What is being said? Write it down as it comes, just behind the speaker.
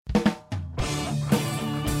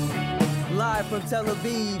Live from Tel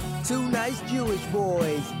Aviv, two nice Jewish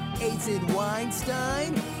boys, Eitan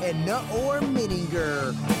Weinstein and Naor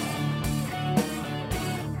Mininger.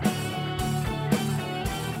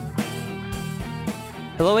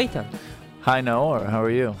 Hello, Eitan. Hi, Naor. How are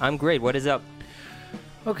you? I'm great. What is up?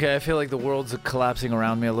 Okay, I feel like the world's collapsing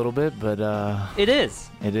around me a little bit, but It is.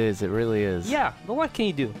 it is. It really is. Yeah, but what can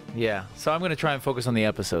you do? Yeah. So I'm going to try and focus on the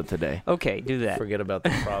episode today. Okay, do that. Forget about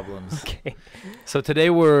the problems. Okay. So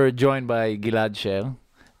today we're joined by Gilad Sher.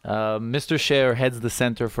 Mr. Sher heads the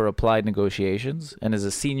Center for Applied Negotiations and is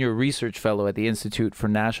a senior research fellow at the Institute for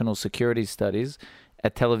National Security Studies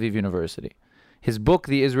at Tel Aviv University. His book,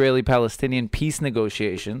 The Israeli-Palestinian Peace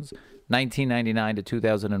Negotiations, 1999 to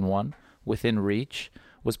 2001, Within Reach,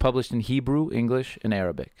 was published in Hebrew, English, and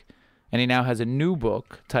Arabic. And he now has a new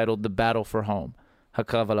book titled The Battle for Home,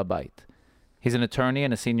 Hakrav al Habayit. He's an attorney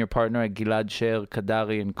and a senior partner at Gilad Sher,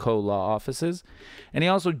 Kadari & Co. law offices. And he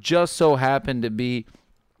also just so happened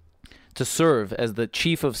to serve as the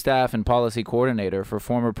chief of staff and policy coordinator for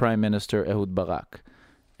former Prime Minister Ehud Barak.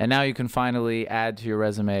 And now you can finally add to your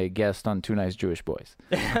resume guest on Two Nice Jewish Boys.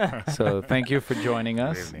 So thank you for joining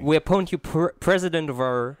us. We appoint you president of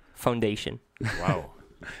our foundation. Wow,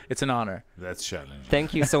 It's an honor. that's challenging.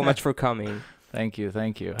 Thank you so much for coming. Thank you.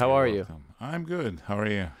 Thank you. How are you? Welcome. I'm good. How are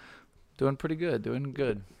you? Doing pretty good. Doing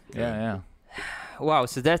good. Yeah. Wow,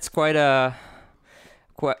 so that's quite a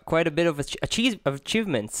bit of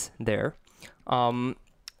achievements there.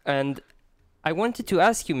 And I wanted to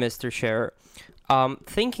ask you, Mr. Sher,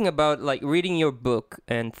 thinking about like reading your book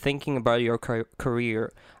and thinking about your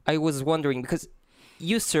career, I was wondering because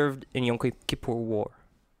you served in Yom Kippur War.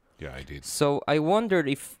 Yeah, I did. So I wondered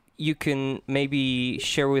if you can maybe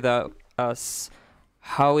share with us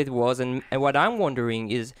how it was, and what I'm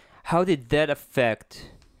wondering is how did that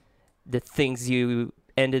affect the things you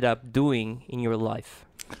ended up doing in your life?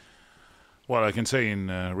 Well, I can say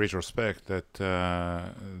in retrospect that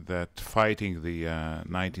that fighting the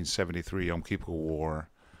 1973 Yom Kippur War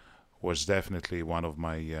was definitely one of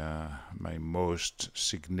my my most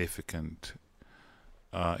significant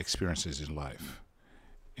experiences in life,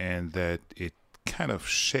 and that it kind of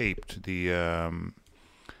shaped the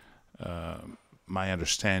my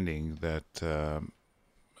understanding that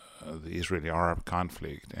the Israeli-Arab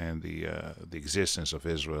conflict and the existence of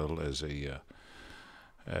Israel as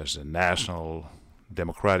a national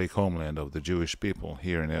democratic homeland of the Jewish people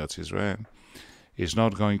here in Eretz Israel is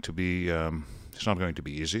not going to be it's not going to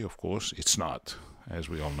be easy. Of course, it's not, as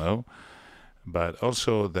we all know, but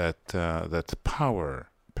also that that power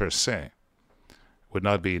per se would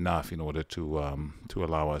not be enough in order to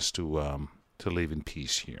allow us to live in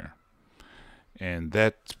peace here, and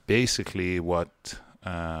that's basically what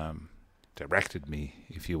directed me,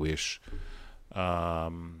 if you wish,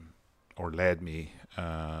 or led me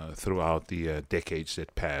throughout the decades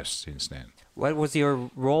that passed since then. What was your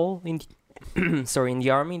role in in the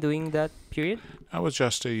army during that period? I was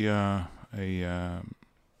just in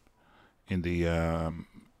the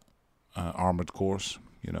armored corps,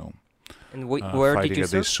 you know, And where did fighting you at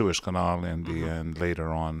the serve? Suez Canal and later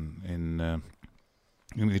on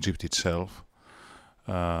in Egypt itself.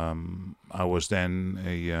 I was then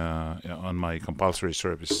on my compulsory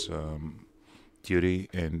service duty,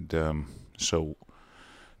 and so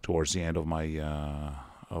towards the end of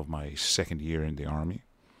my second year in the army,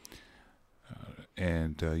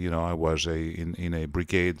 and I was in a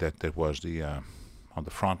brigade that was on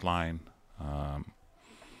the front line,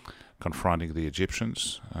 confronting the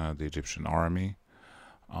Egyptians, the Egyptian army,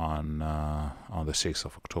 on the 6th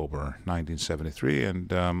of October 1973,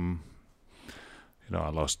 and I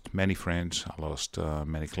lost many friends, I lost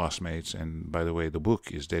many classmates, and by the way, the book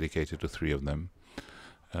is dedicated to three of them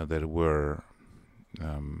that were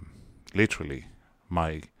literally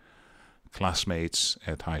my classmates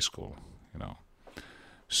at high school,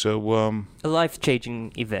 So A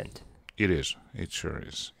life-changing event. it sure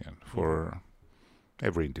is, for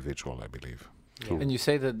every individual, I believe. Yeah. And you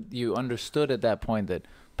say that you understood at that point that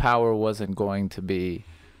power wasn't going to be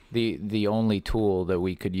the only tool that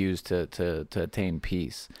we could use to attain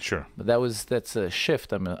peace. Sure. But that's a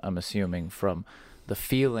shift, I'm assuming, from the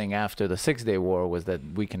feeling after the 6-Day War was that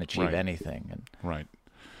we can achieve Right. anything. And Right.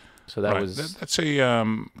 so that Right. was... That's a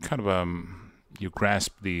kind of you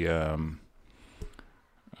grasp the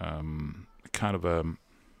kind of a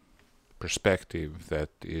perspective that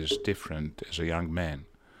is different as a young man,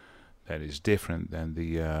 that is different than the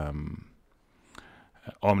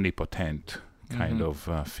omnipotent kind of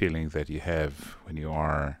feeling that you have when you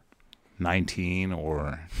are 19 or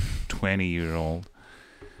 20-year-old.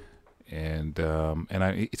 And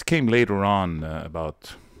it came later on, about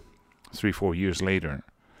 3-4 years later,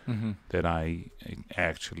 that I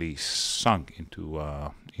actually sunk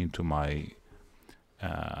into my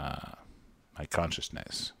my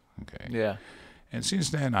consciousness. Okay. Yeah. And since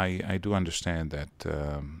then, I do understand that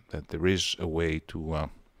that there is a way to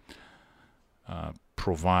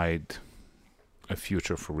provide a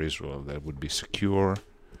future for Israel that would be secure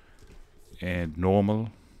and normal.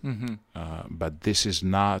 But this is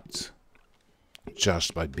not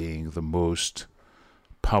just by being the most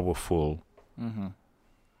powerful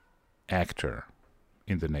actor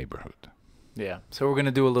in the neighborhood. Yeah. So we're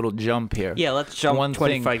gonna do a little jump here. Yeah, let's jump One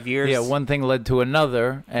 25 years. Yeah, one thing led to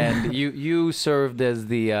another, and you served as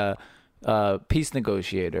the peace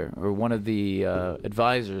negotiator or one of the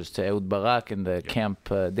advisors to Ehud Barak in the Camp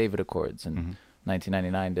David Accords in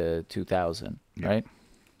 1999 to 2000, right?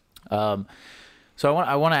 So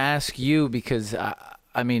I want to ask you because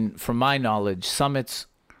I mean, from my knowledge, summits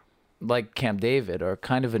like Camp David are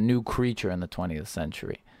kind of a new creature in the 20th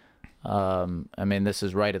century. I mean, this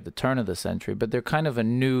is right at the turn of the century, but they're kind of a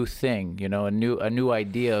new thing, you know, a new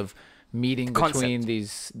idea of meeting between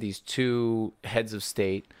these two heads of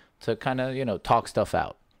state to kind of, you know, talk stuff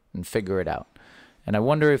out and figure it out. And I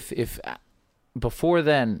wonder if before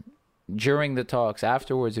then, during the talks,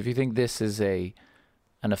 afterwards, if you think this is an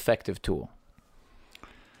effective tool.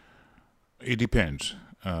 It depends.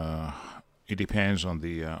 It depends on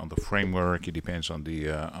the framework. It depends on the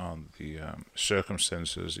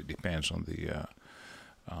circumstances. It depends on the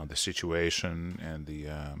situation and the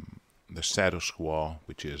status quo,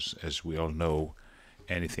 which is, as we all know,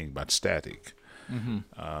 anything but static.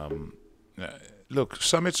 Look,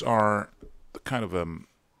 summits are kind of a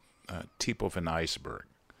tip of an iceberg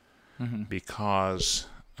because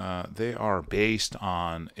they are based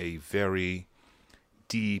on a very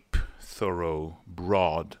deep, thorough,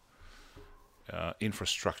 broad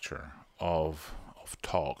infrastructure of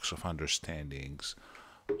talks, of understandings,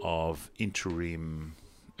 of interim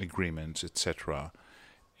agreements, etc.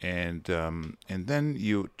 And then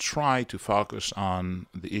you try to focus on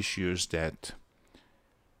the issues that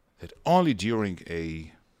only during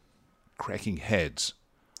a cracking heads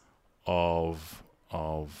of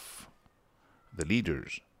the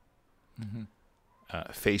leaders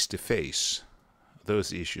face to face,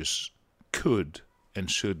 those issues could and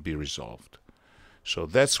should be resolved. So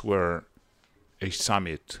that's where a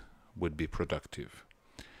summit would be productive.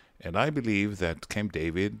 And I believe that Camp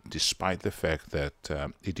David, despite the fact that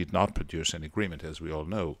it did not produce an agreement, as we all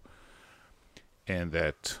know, and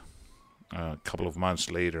that a couple of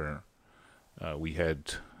months later we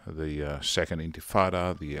had the second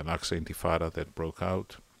Intifada, the Al-Aqsa Intifada that broke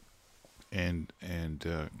out and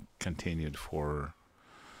continued for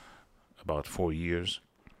about 4 years.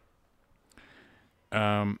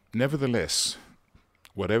 Nevertheless,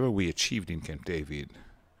 whatever we achieved in Camp David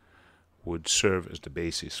would serve as the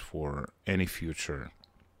basis for any future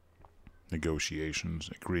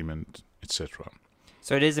negotiations, agreement, etc.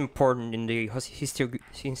 So it is important in the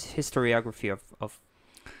historiography of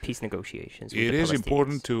peace negotiations. It is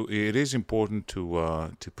important to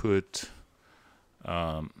put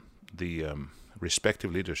the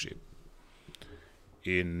respective leadership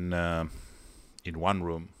in one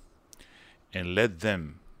room and let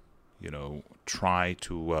them, you know, try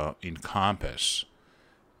to encompass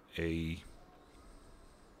a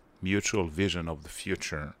mutual vision of the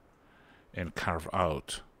future and carve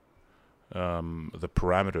out the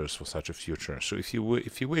parameters for such a future. So if you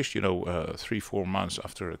wish, you know, 3-4 months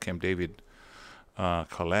after Camp David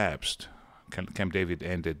collapsed, Camp David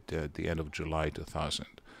ended at the end of July 2000.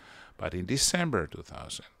 But in December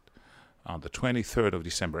 2000, on the 23rd of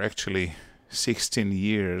December, actually 16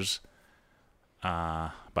 years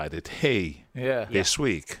by the day this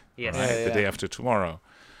week, Yes. right? The day after tomorrow,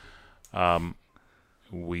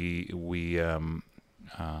 we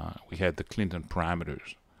had the Clinton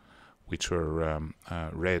parameters, which were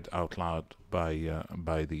read out loud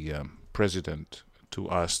by the president to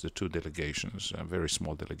us, the two delegations, very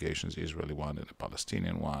small delegations, the Israeli one and the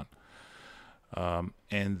Palestinian one,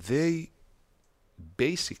 and they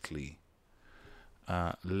basically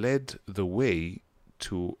led the way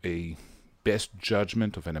to a best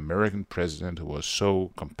judgment of an American president who was so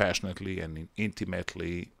compassionately and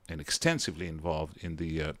intimately and extensively involved in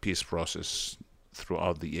the peace process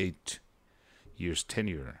throughout the 8 years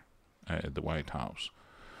tenure at the White House.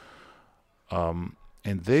 And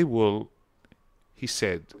they will, he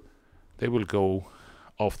said, they will go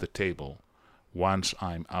off the table once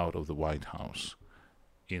I'm out of the White House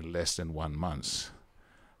in less than 1 month.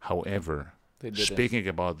 However, speaking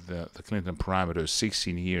about the Clinton parameters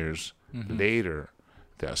 16 years later,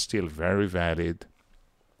 they are still very valid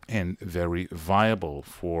and very viable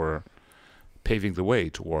for paving the way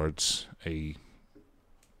towards a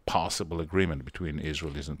possible agreement between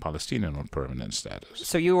Israelis and Palestinians on permanent status.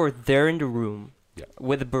 So you were there in the room Yeah.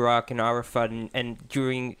 with Barak and Arafat and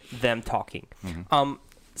during them talking. Mhm.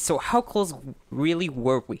 So how close really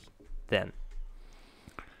were we then?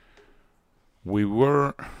 We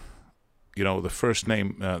were, the first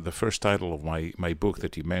name, the first title of my book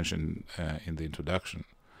that you mentioned in the introduction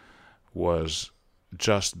was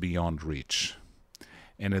Just Beyond Reach.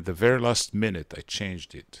 And at the very last minute, I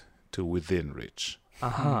changed it to Within Reach.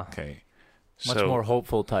 Uh-huh. Okay. Much more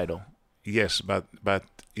hopeful title. Yes, but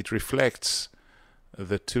it reflects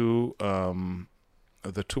the two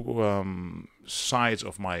sides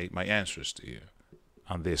of my answers to you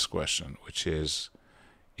on this question, which is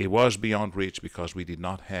it was beyond reach because we did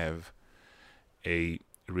not have a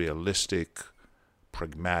realistic,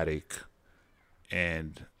 pragmatic,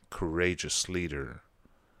 and courageous leader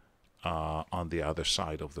on the other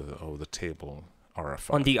side of the table.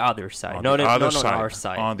 Arafat. On the other side, On not the other on side, our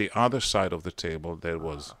side. On the other side of the table, that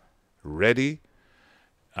was ready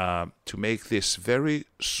to make this very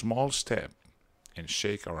small step and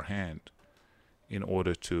shake our hand in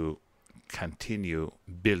order to continue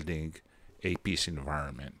building a peace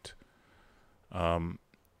environment.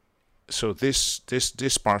 So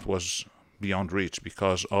this part was beyond reach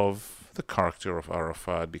because of the character of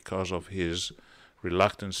Arafat, because of his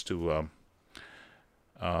reluctance to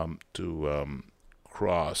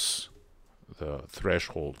cross the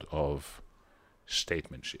threshold of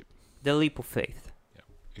statesmanship. The leap of faith.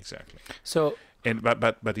 Exactly. So, And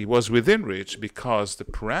but he was within reach because the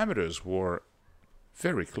parameters were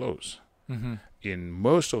very close. mhm. In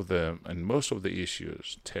most of the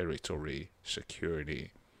issues, territory,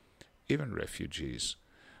 security, even refugees,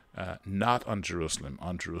 not on Jerusalem.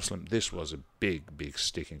 On Jerusalem, this was a big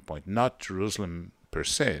sticking point. Not Jerusalem per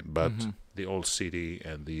se, but Mhm. the old city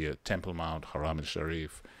and the Temple Mount, Haram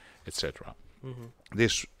al-Sharif, etc. Mm-hmm.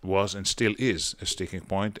 This was and still is a sticking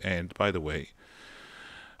point. And by the way,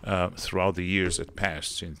 throughout the years that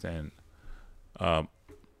passed since then,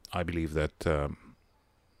 I believe that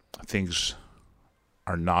things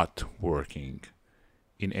are not working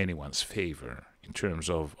in anyone's favor in terms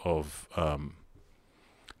of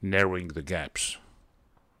narrowing the gaps,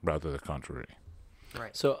 rather the contrary.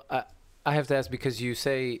 Right. So I have to ask, because you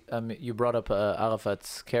say you brought up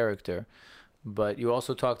Arafat's character, but you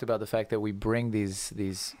also talked about the fact that we bring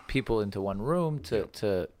these people into one room to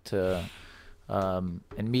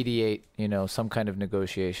and mediate, some kind of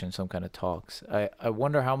negotiation, some kind of talks. I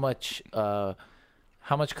wonder how much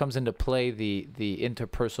comes into play the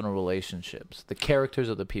interpersonal relationships, the characters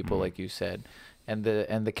of the people, like you said, and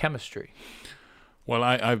the chemistry. Well,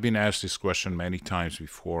 I've been asked this question many times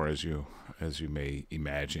before, as you may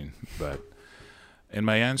imagine, and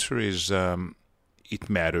my answer is it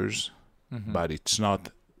matters, Mhm. but it's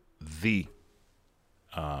not the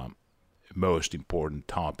most important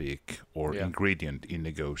topic or Yeah. ingredient in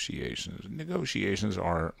negotiations. Negotiations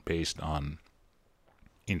are based on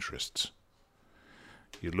interests.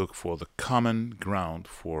 You look for the common ground,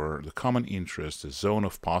 for the common interest, the zone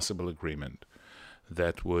of possible agreement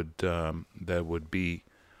that would be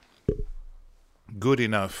good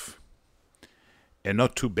enough and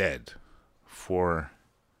not too bad for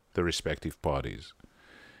the respective parties.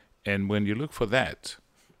 And when you look for that,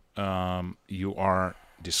 you are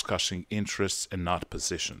discussing interests and not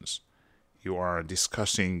positions. You are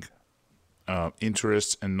discussing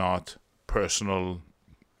interests and not personal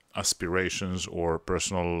aspirations or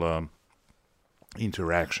personal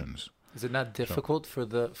interactions. Is it not difficult for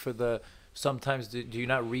the sometimes do you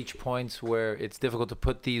not reach points where it's difficult to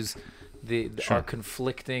put Sure. our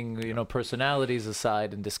conflicting personalities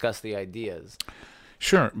aside and discuss the ideas?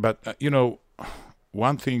 Sure, but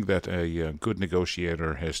one thing that a good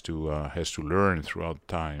negotiator has to learn throughout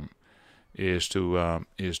time is to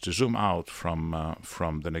zoom out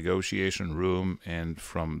from the negotiation room and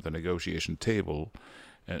from the negotiation table,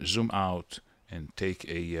 zoom out and take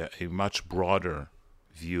a much broader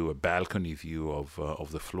view, a balcony view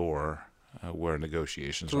of the floor where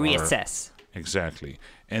negotiations To are. reassess. Exactly,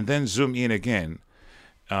 and then zoom in again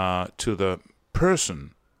to the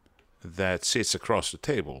person that sits across the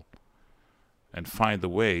table, and find the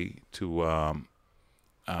way to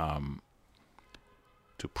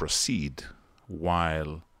proceed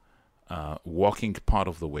while walking part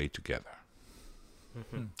of the way together.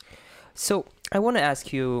 Mm-hmm. So I want to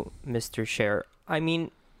ask you, Mr. Sher. I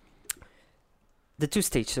mean, the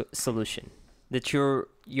two-stage solution that you're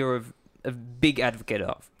a big advocate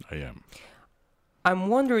of. I am. I'm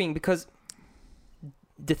wondering, because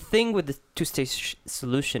the thing with the two-stage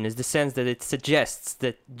solution is the sense that it suggests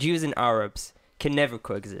that Jews and Arabs can never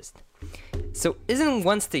coexist. So isn't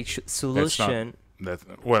one state solution?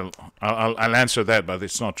 I'll answer that, but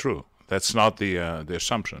it's not true. That's not the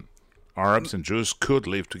assumption. Arabs and Jews could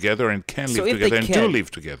live together and can live together and do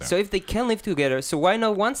live together. So if they can live together, so why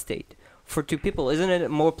not one state for two people? Isn't it a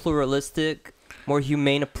more pluralistic, more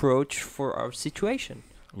humane approach for our situation?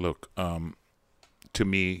 Look, to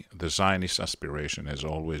me, the Zionist aspiration has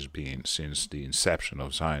always been, since the inception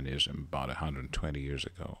of Zionism about 120 years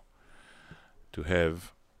ago, to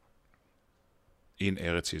have in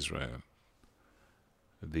Eretz Israel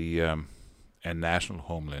a national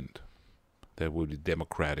homeland that would be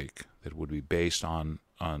democratic, that would be based on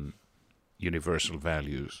universal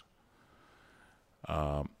values,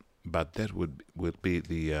 but that would be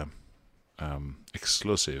the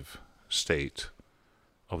exclusive state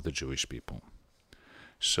of the Jewish people.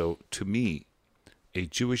 So to me, a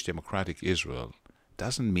Jewish democratic Israel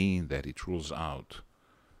doesn't mean that it rules out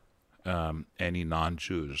any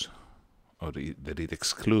non-Jews, or that it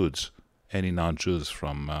excludes any non-Jews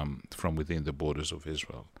from within the borders of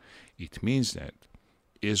Israel. It means that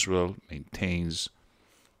Israel maintains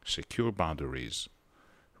secure boundaries,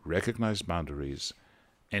 recognized boundaries,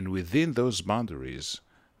 and within those boundaries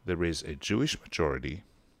there is a Jewish majority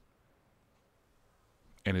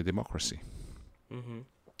and a democracy. Mm-hmm.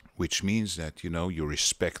 Which means that, you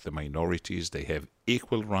respect the minorities, they have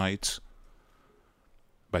equal rights,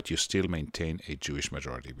 but you still maintain a Jewish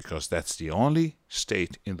majority, because that's the only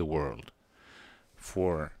state in the world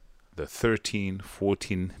for the 14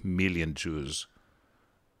 million Jews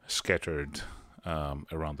scattered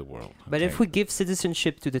around the world. But if we give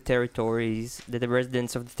citizenship to the territories, the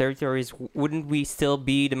residents of the territories, wouldn't we still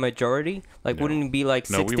be the majority? Like, No. wouldn't it be like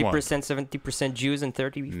No, 60%, 70% Jews and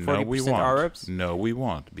 40% won't. Arabs? No, we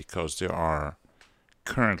won't, because there are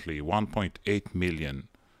currently 1.8 million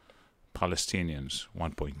Palestinians,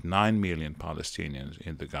 1.9 million Palestinians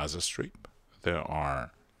in the Gaza Strip. There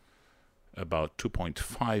are about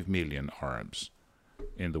 2.5 million Arabs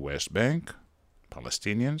in the West Bank,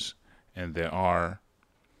 Palestinians, and there are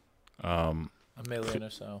A million or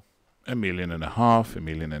so. 1.5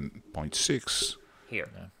 million, 1.6 Here.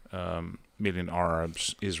 million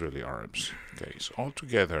Arabs, Israeli Arabs. Okay, so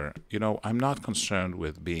altogether, I'm not concerned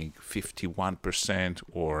with being 51%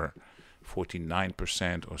 or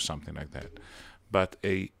 49% or something like that, but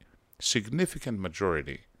a significant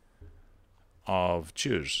majority of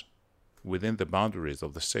Jews within the boundaries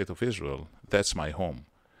of the State of Israel, that's my home.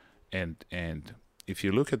 And if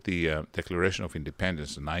you look at the Declaration of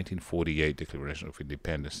Independence, the 1948 Declaration of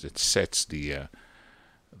Independence, that sets the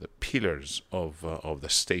pillars of the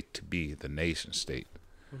state to be, the nation state,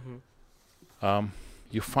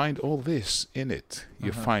 you find all this in it.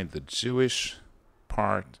 You find the Jewish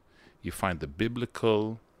part, you find the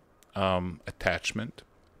biblical attachment,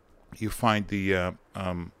 you find the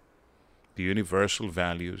universal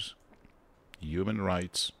values, human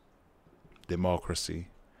rights, democracy,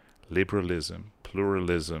 liberalism,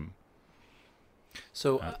 pluralism.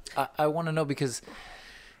 So I want to know, because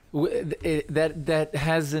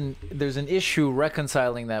there's an issue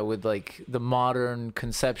reconciling that with like the modern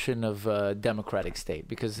conception of a democratic state,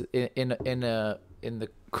 because in the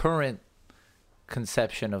current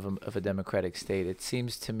conception of a democratic state, it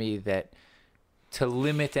seems to me that to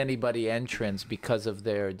limit anybody entrance because of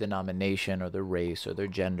their denomination or their race or their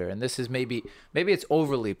gender, and this is maybe it's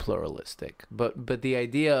overly pluralistic, but the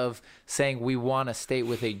idea of saying we want a state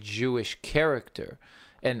with a Jewish character,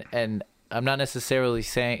 and I'm not necessarily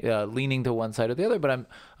saying leaning to one side or the other, but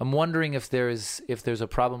I'm wondering if there's a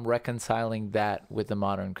problem reconciling that with the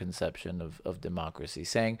modern conception of democracy,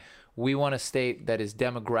 saying we want a state that is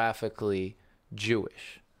demographically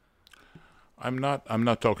Jewish. I'm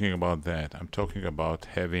not talking about that. I'm talking about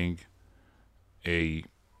having a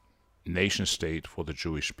nation state for the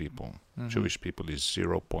Jewish people. Mm-hmm. Jewish people is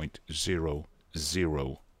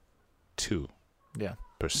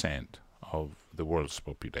 0.002% of the world's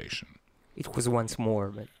population. It was once more,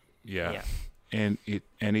 but Yeah. And it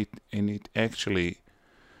actually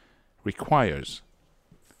requires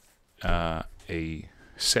a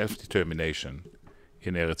self-determination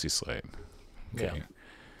in Eretz Israel. Okay. Yeah.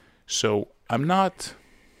 So I'm not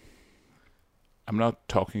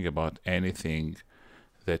talking about anything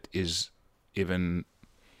that has even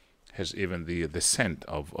the scent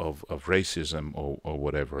of racism or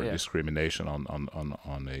whatever, discrimination on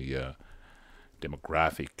a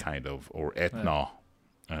demographic kind of, or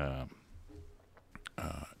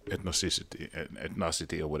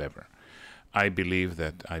ethnicity or whatever. I believe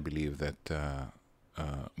that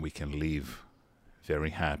we can live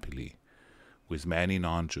very happily with many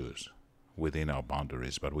non-Jews within our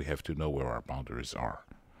boundaries, but we have to know where our boundaries are.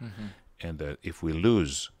 Mm-hmm. and that if we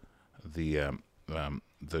lose the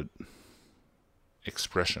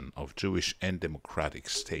expression of Jewish and democratic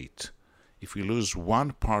state, if we lose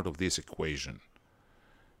one part of this equation,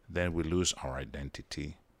 then we lose our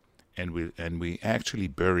identity, and we actually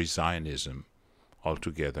bury Zionism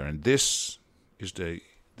altogether. And this is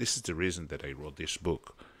the reason that I wrote this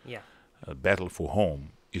book. Yeah. Battle for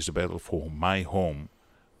Home is a battle for my home,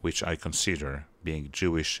 which I consider being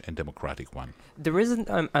Jewish and democratic one. The reason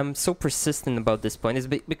I'm so persistent about this point is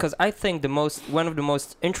because I think one of the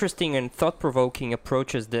most interesting and thought-provoking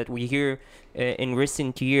approaches that we hear in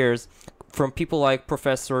recent years from people like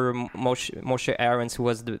Professor Moshe Ahrens, who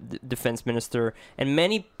was the defense minister, and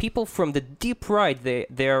many people from the deep right,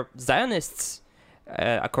 they're Zionists,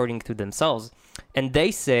 according to themselves, and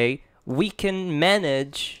they say we can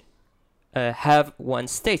manage have one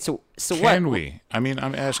state. So can what? we? I mean,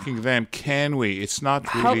 I'm asking them, can we? It's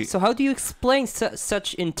not really. How do you explain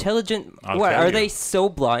such intelligent? I'll Are tell they you. so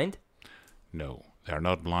blind? No, they're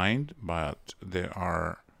not blind, but they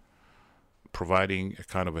are providing a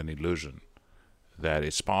kind of an illusion that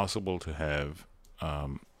it's possible to have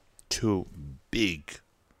two big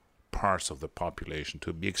parts of the population,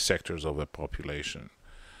 two big sectors of the population,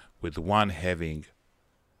 with one having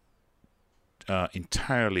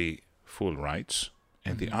entirely full rights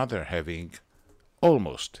and the other having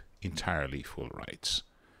almost entirely full rights,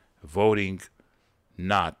 voting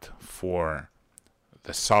not for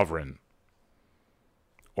the sovereign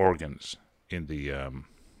organs in the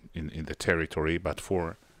in the territory, but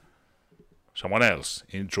for someone else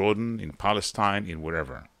in Jordan, in Palestine, in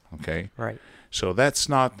wherever. Okay, Right. so that's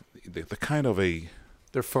not the kind of a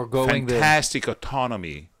They're foregoing fantastic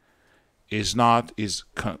autonomy is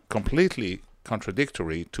completely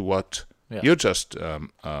contradictory to what Yeah. you just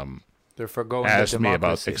they're foregoing asked the me about.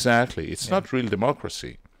 democracy. Exactly, it's Yeah. not real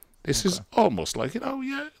democracy. This is almost like,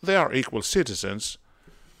 yeah, they are equal citizens,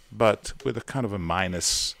 but with a kind of a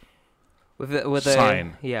minus. With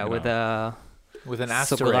Sign, with a with an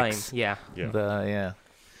sublime, asterisk. yeah. Yeah.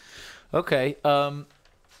 Okay.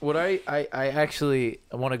 What I actually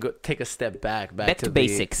want to go take a step back Back to the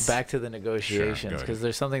basics. back to the negotiations, ahead. because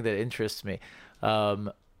there's something that interests me.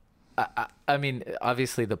 I mean,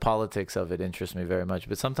 obviously the politics of it interests me very much,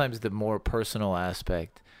 but sometimes the more personal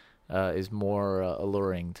aspect is more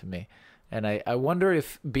alluring to me. And I wonder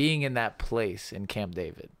if being in that place in Camp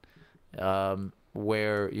David,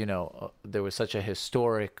 where there was such a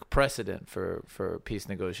historic precedent for peace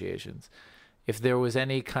negotiations, if there was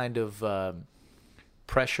any kind of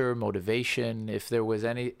pressure, motivation, if there was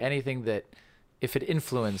anything that, if it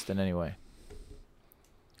influenced in any way.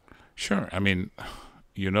 Sure. I mean,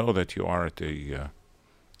 you know that you are at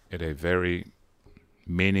a very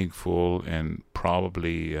meaningful and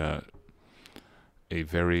probably a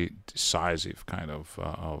very decisive kind of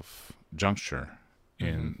juncture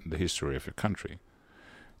in the history of your country,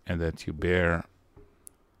 and that you bear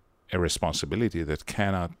a responsibility that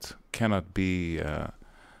cannot be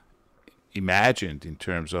imagined in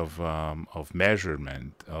terms of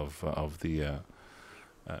measurement of the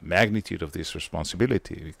magnitude of this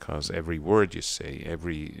responsibility, because every word you say,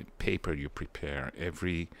 every paper you prepare,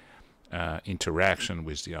 every interaction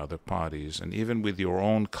with the other parties, and even with your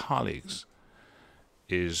own colleagues,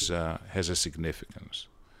 has a significance,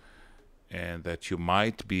 and that you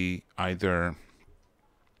might be either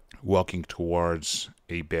walking towards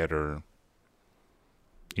a better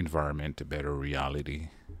environment, a better reality,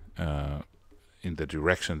 in the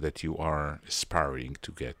direction that you are aspiring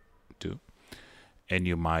to get to, and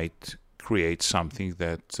you might create something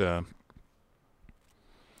that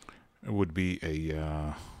would be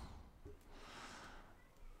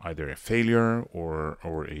either a failure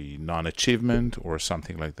or a non-achievement or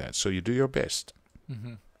something like that. So you do your best.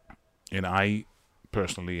 Mm-hmm. And I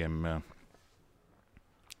personally am,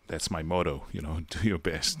 that's my motto, do your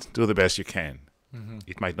best. Do the best you can. Mm-hmm.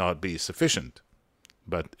 It might not be sufficient,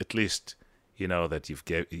 but at least you know that you've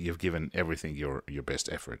given everything your best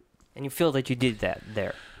effort. And you feel that you did that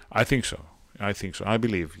there. I think so. I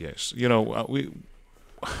believe, yes. We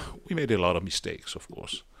made a lot of mistakes, of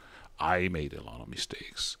course. I made a lot of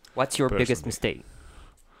mistakes. What's your biggest Personally.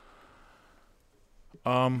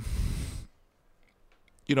 mistake?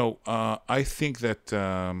 I think that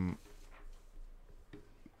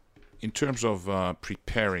in terms of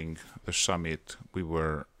preparing the summit, we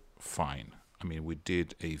were fine. I mean, we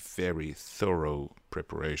did a very thorough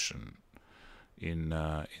preparation in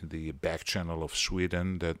the back channel of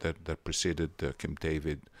Sweden that preceded Camp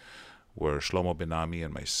David, where Shlomo Ben-Ami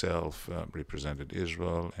and myself represented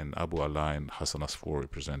Israel, and Abu Ala and Hassan Asfour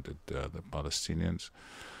represented the Palestinians.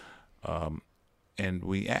 And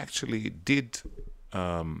we actually did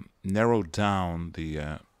narrowed down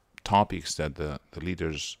the topics that the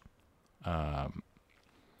leaders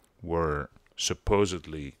were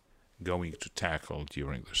supposedly going to tackle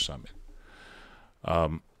during the summit.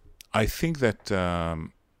 I think that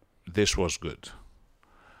this was good,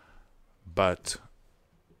 but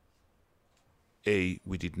we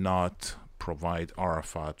did not provide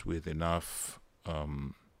Arafat with enough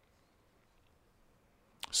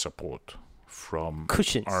support from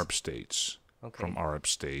Cushions. Arab states. Okay. From Arab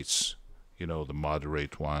states, the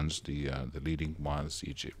moderate ones, the leading ones,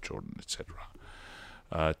 Egypt, Jordan, etc.,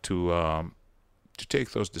 to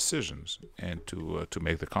take those decisions and to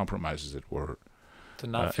make the compromises that were To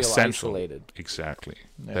not feel essential. isolated. Exactly.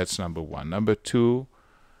 Yeah. That's number one. Number two,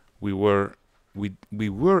 we were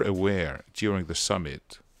aware during the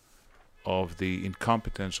summit of the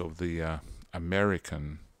incompetence of the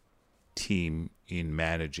American team in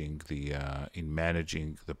managing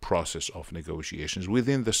the process of negotiations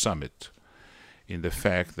within the summit, in the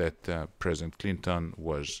fact that President Clinton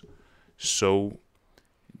was so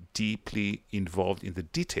deeply involved in the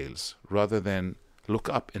details rather than look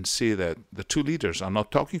up and see that the two leaders are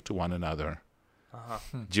not talking to one another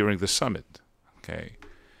during the summit. Okay,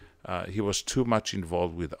 he was too much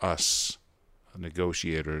involved with us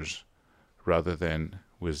negotiators rather than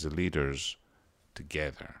with the leaders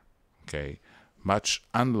together. Okay, much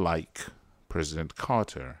unlike President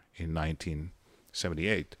Carter in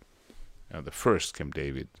 1978, the first Camp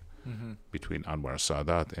David between Anwar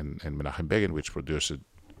Sadat and Menachem Begin, which produced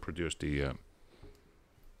the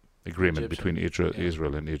agreement between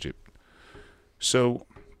Israel and Egypt. So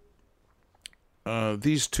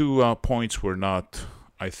these two points were not,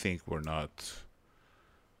 I think, well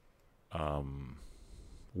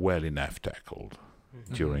enough tackled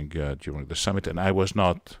during the summit, and I was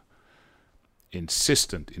not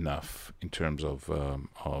insistent enough in terms of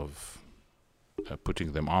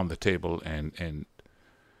putting them on the table and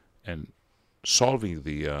solving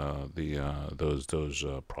those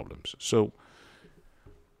problems. So,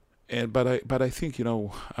 but I think,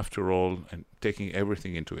 after all, and taking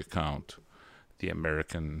everything into account, the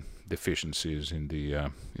American deficiencies in the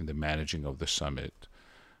managing of the summit,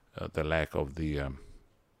 the lack of the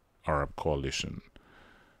Arab coalition,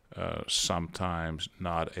 sometimes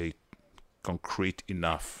not a concrete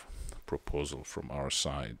enough proposal from our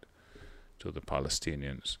side to the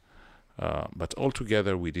Palestinians, but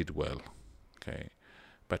altogether we did well. Okay,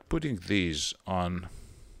 but putting these on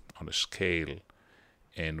a scale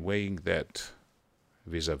and weighing that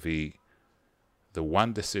vis-a-vis the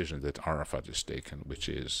one decision that Arafat has taken, which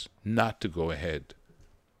is not to go ahead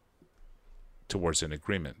towards an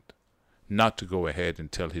agreement, not to go ahead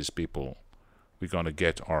and tell his people, we're going to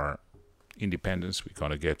get our independence, we're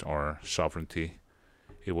going to get our sovereignty.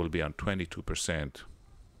 It will be on 22%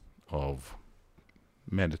 of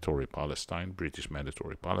mandatory Palestine, British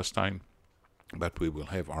mandatory Palestine, but we will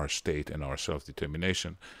have our state and our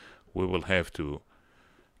self-determination. We will have to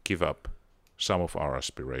give up some of our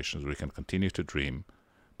aspirations. We can continue to dream,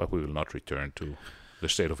 but we will not return to the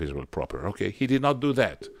state of Israel proper. Okay, he did not do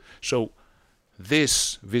that. So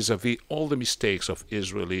this, vis-a-vis all the mistakes of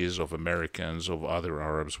Israelis, of Americans, of other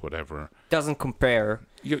Arabs, whatever, Doesn't compare.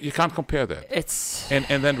 you can't compare that. It's And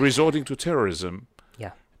then resorting to terrorism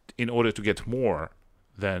yeah. in order to get more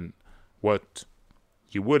than what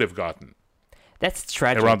you would have gotten That's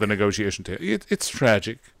tragic. around the negotiation table. It's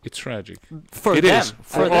tragic. It's tragic. For It them, is. for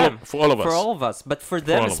For them, all of us. for all of us, but for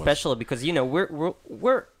them all of us. especially, because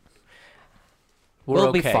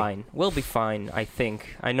we'll be okay. fine. We'll be fine. I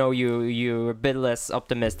think. I know you're a bit less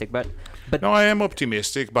optimistic, but No, I am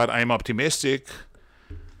optimistic, but I'm optimistic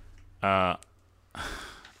on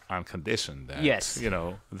condition that Yes.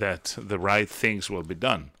 that the right things will be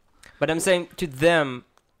done. but I'm saying to them,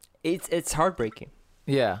 it's heartbreaking.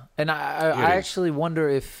 Yeah, and I It is. actually wonder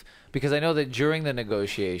if, because I know that during the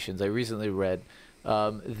negotiations, I recently read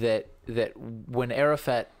that when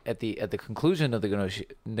Arafat at the conclusion of the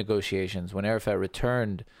negotiations, when Arafat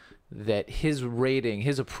returned, that his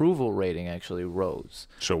approval rating actually rose.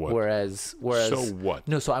 So what? Whereas So what?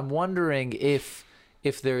 No, so I'm wondering if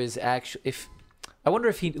there is I wonder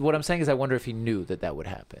if what I'm saying is I wonder if he knew that would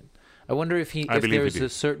happen. I wonder if I believe he there's did. a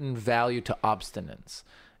certain value to obstinance.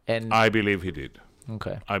 And I believe he did.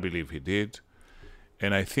 okay. I believe he did.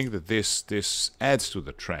 And I think that this adds to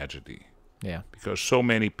the tragedy, Yeah. because so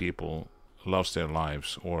many people lost their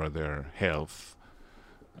lives or their health,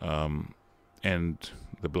 and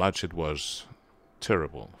the bloodshed was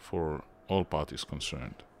terrible for all parties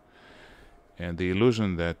concerned. And the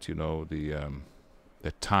illusion that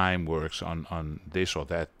that time works on this or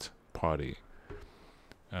that party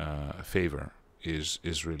favor is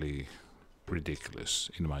really ridiculous,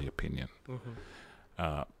 in my opinion. Mhm.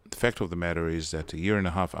 The fact of the matter is that a year and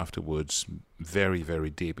a half afterwards, very, very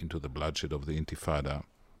deep into the bloodshed of the Intifada,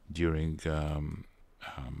 during,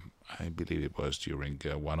 I believe it was during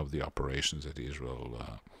one of the operations that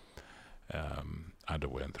Israel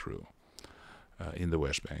underwent through in the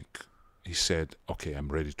West Bank, he said, okay, I'm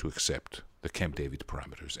ready to accept the Camp David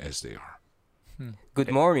parameters as they are.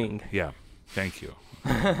 Good morning. Yeah, thank you.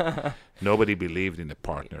 Nobody believed in a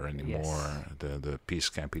partner anymore. Yes. The peace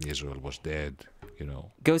camp in Israel was dead, you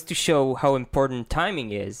know. Goes to show how important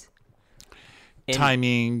timing is. in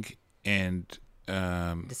Timing and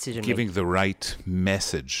decision giving the right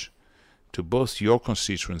message to both your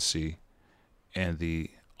constituency and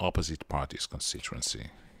the opposite party's constituency.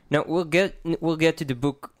 Now we'll get to the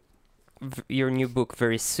book, your new book,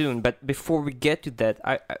 very soon. But before we get to that,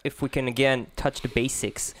 if we can again touch the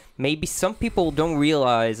basics, maybe some people don't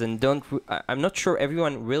realize and I'm not sure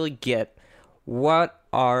everyone really get what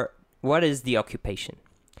is the occupation.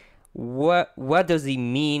 What does it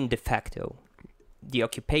mean de facto? The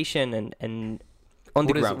occupation and on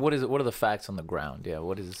the ground. What are the facts on the ground? Yeah,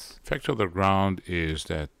 what is... Fact of the ground is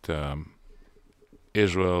that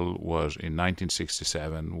Israel was, in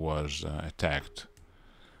 1967, was attacked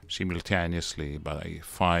simultaneously by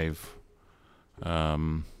 5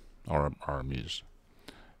 Arab armies.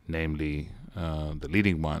 Namely, the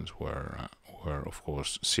leading ones were of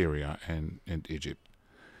course, Syria and Egypt.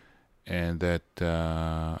 And that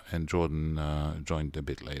and Jordan joined a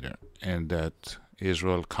bit later. And that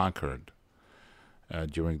Israel conquered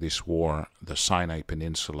during this war the Sinai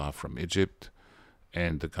Peninsula from Egypt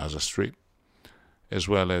and the Gaza Strip, as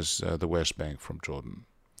well as the West Bank from Jordan.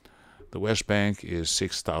 The West Bank is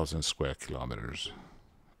 6,000 square kilometers,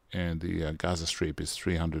 and the Gaza Strip is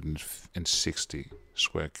 360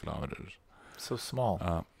 square kilometers. So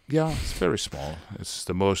small. Yeah, it's very small. It's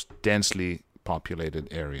the most densely populated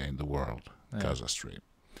area in the world, Gaza Strip.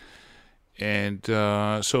 And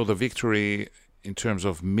so the victory in terms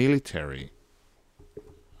of military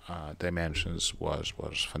dimensions was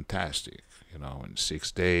fantastic. You know, in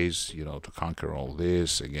 6 days, you know, to conquer all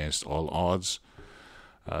this against all odds,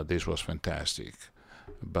 this was fantastic.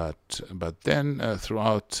 But then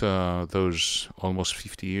throughout those almost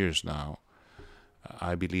 50 years now,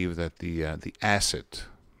 I believe that the asset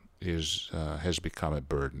has become a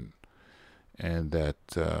burden, and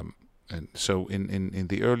that and so in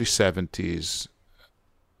the early 70s,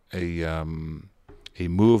 a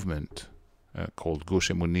movement called Gush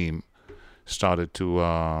Emunim started to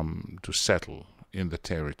settle in the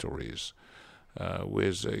territories,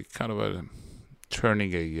 with a kind of a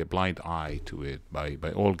turning a blind eye to it by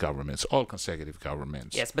all governments, all consecutive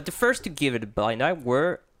governments. Yes, but the first to give it a blind eye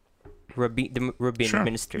were the Rabin Sure.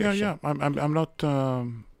 administration. Yeah.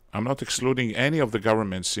 I'm not excluding any of the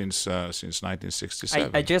governments since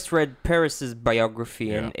 1967. I just read Peres's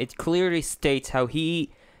biography, and it clearly states how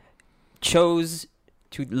he chose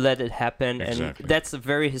to let it happen, Exactly. and that's a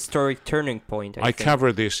very historic turning point. I think.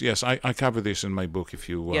 cover this. Yes, I cover this in my book. If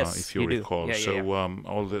you Yes, you do. recall. Yeah, so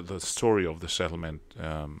yeah. All the story of the settlement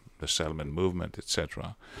movement,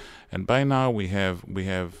 etc. And by now we have.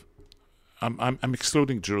 I'm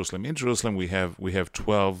excluding Jerusalem. In Jerusalem, we have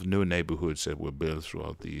 12 new neighborhoods that were built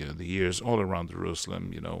throughout the years all around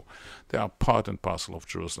Jerusalem. You know, they are part and parcel of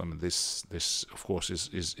Jerusalem, and this of course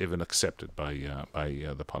is even accepted by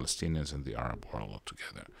the Palestinians and the Arab world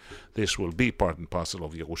altogether. This will be part and parcel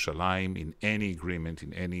of Yerushalayim in any agreement,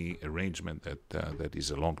 in any arrangement that is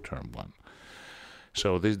a long-term one.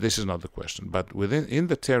 So this is not the question. But in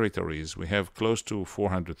the territories, we have close to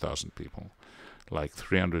 400,000 people. Like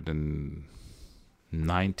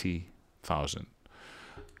 390,000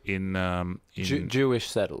 in Jewish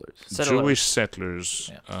settlers. Jewish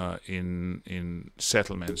settlers in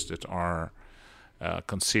settlements that are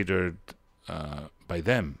considered by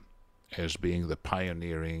them as being the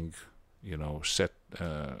pioneering, you know,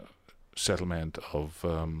 settlement of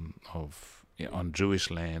on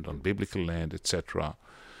Jewish land, on biblical land, etc.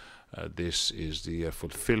 This is the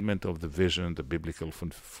fulfillment of the vision, the biblical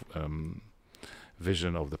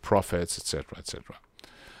vision of the prophets, etc., etc.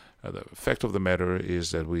 The fact of the matter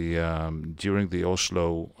is that we, during the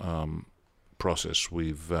Oslo process,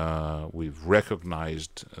 we've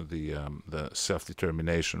recognized the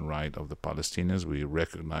self-determination right of the Palestinians. We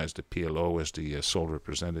recognized the PLO as the sole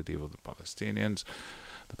representative of the Palestinians,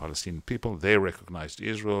 the Palestinian people. They recognized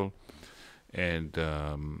Israel, and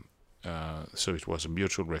so it was a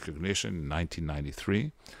mutual recognition in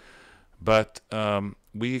 1993. But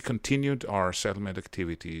we continued our settlement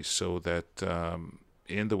activities so that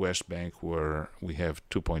in the West Bank, where we have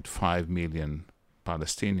 2.5 million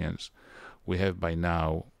Palestinians, we have by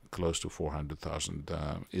now close to 400,000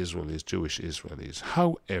 Israelis, Jewish Israelis.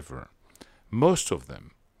 However, most of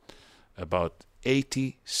them, about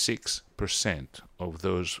 86% of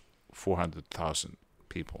those 400,000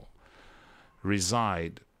 people,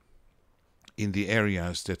 reside in the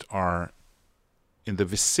areas that are in the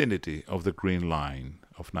vicinity of the Green Line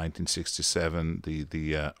of 1967,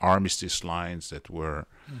 the armistice lines that were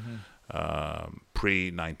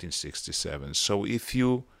pre-1967. So if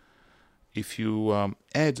you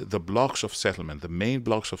add the blocks of settlement, the main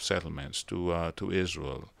blocks of settlements to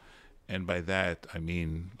Israel, and by that I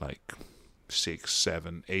mean like 6,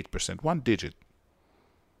 7, 8%, one digit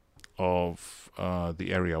of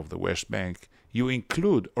the area of the West Bank, you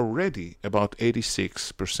include already about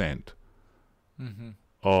 86%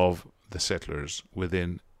 of the settlers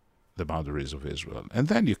within the boundaries of Israel. And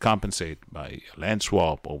then you compensate by a land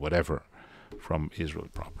swap or whatever from Israel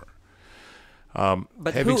proper.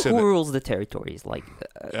 But who rules the territories?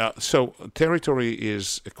 So territory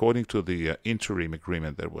is, according to the interim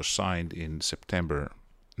agreement that was signed in September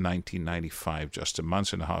 1995, just a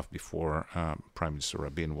month and a half before Prime Minister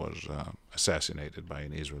Rabin was assassinated by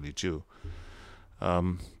an Israeli Jew.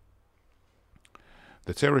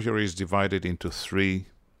 The territory is divided into three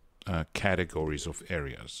categories of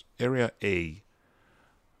areas. Area A,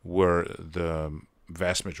 where the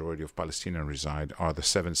vast majority of Palestinians reside, are the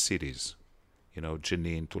 7 cities.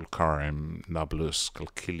 Jenin, Tulkarem, Nablus,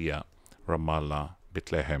 Qalqilia, Ramallah,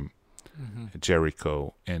 Bethlehem,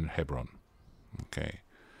 Jericho, and Hebron. Okay.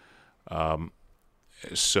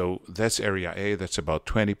 So that's Area A. That's about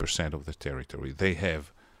 20% of the territory. They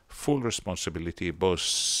have full responsibility, both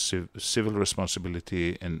civil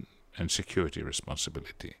responsibility and security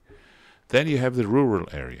responsibility. Then you have the rural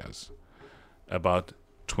areas, about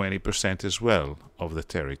 20% as well of the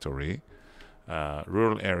territory.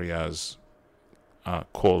 Rural areas are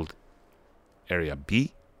called Area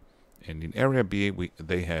B, and in Area B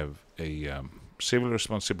they have a civil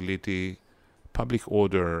responsibility, public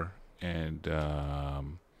order, and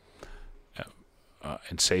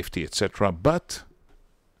safety, etc., but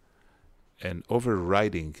an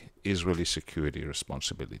overriding Israeli security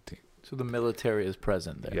responsibility. So the military is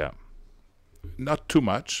present there. Yeah. Not too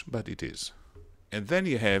much, but it is. And then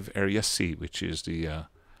you have Area C, which is the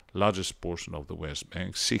largest portion of the West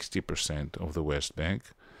Bank, 60% of the West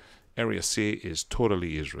Bank. Area C is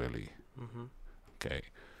totally Israeli. Okay.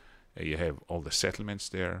 You have all the settlements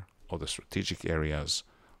there, all the strategic areas,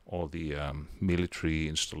 all the military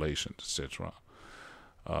installations, etc.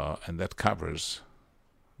 And that covers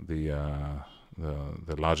the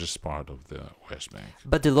largest part of the West Bank.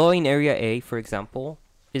 But the law in Area A, for example,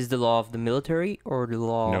 is the law of the military or the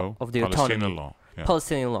law of the Palestinian autonomy? law. Yeah.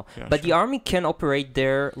 Palestinian law. Yeah, but sure. the army can operate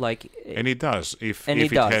there And it does. If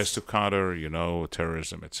it has to counter,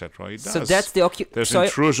 terrorism, etc. It does. So that's the There's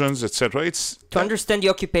intrusions, etc. It's to understand the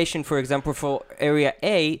occupation, for example, for Area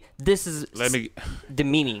A. This is the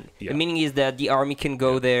meaning. Yeah. The meaning is that the army can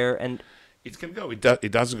go there and. It can go. It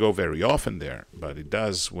doesn't go very often there, but it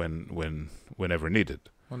does whenever needed.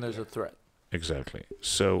 When there's a threat. Exactly.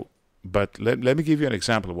 So, but let me give you an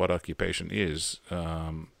example of what occupation is,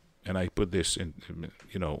 and I put this in,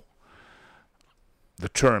 the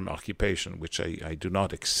term occupation, which I do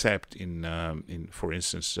not accept in for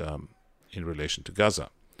instance, in relation to Gaza.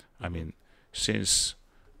 I mean, since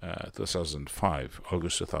 2005,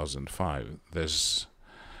 August 2005, there's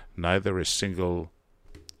neither a single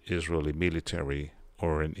Israeli military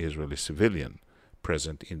or an Israeli civilian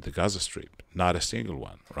present in the Gaza Strip. Not a single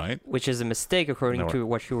one, right? Which is a mistake according to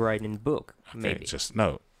what you write in the book. Okay, Maybe. just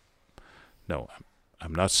no.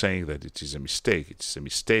 I'm not saying that it is a mistake. It's a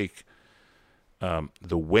mistake.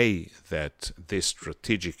 The way that this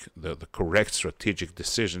the correct strategic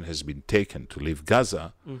decision has been taken to leave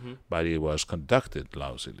Gaza, but it was conducted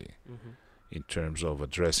lousily. In terms of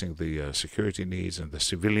addressing the security needs and the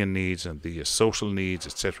civilian needs and the social needs,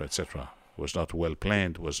 etc., etc., was not well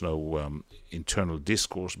planned. Was no internal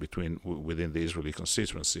discourse within the Israeli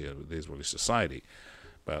constituency of the Israeli society.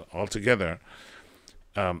 But altogether,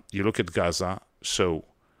 you look at Gaza. So,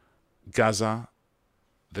 Gaza,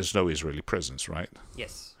 there's no Israeli presence, right?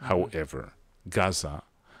 Yes. However, Gaza,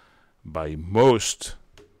 by most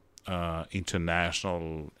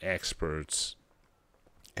international experts.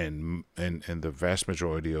 And the vast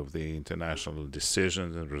majority of the international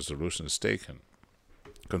decisions and resolutions taken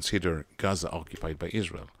consider Gaza occupied by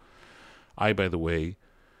Israel. I, by the way,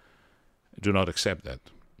 do not accept that.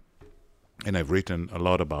 And I've written a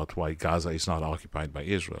lot about why Gaza is not occupied by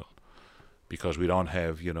Israel, because we don't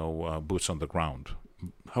have, boots on the ground.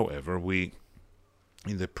 However, in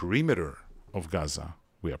the perimeter of Gaza,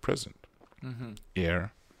 we are present.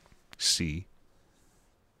 Air, sea,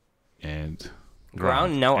 and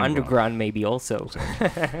Ground, now and underground maybe also.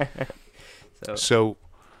 So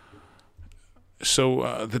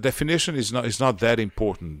the definition is not that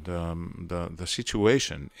important. The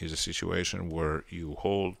situation is a situation where you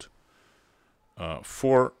hold,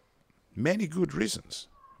 for many good reasons,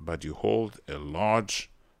 but you hold a large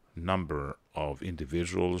number of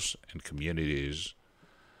individuals and communities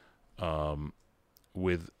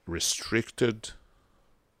with restricted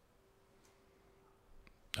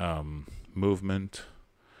movement,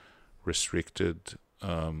 restricted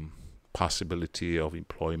possibility of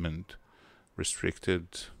employment, restricted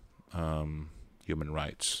human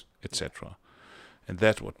rights, etc. And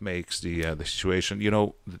that's what makes the situation.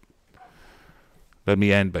 Let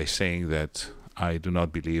me end by saying that I do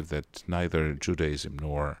not believe that neither Judaism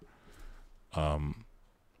nor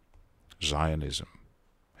Zionism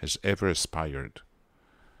has ever aspired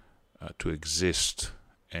to exist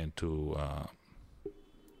and to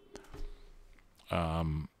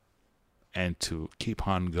keep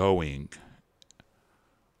on going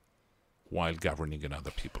while governing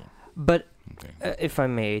another people. But Okay. if I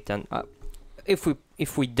may, then,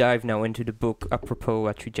 if we dive now into the book, apropos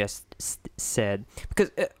what you just said, because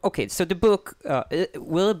so the book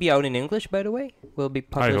will it be out in English, by the way? Will it be I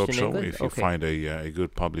published hope in so. English? If you find a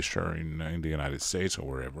good publisher in the United States or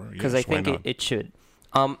wherever, Because yes, I think why not? it should.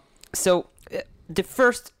 So the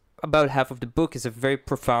first about half of the book is a very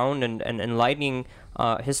profound and enlightening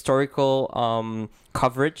historical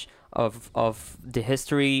coverage of the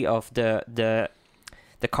history of the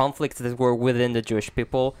conflicts that were within the Jewish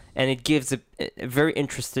people, and it gives a very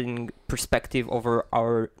interesting perspective over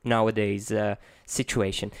our nowadays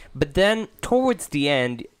situation. But then towards the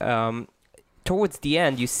end,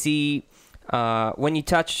 you see when you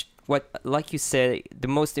touch what, like you said,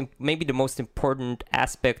 maybe the most important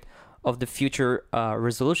aspect of the future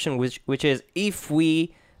resolution, which is if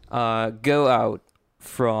we go out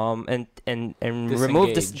from and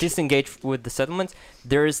remove this, disengage with the settlements,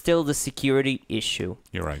 there is still the security issue.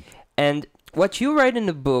 You're right. And what you write in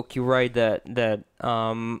the book, you write that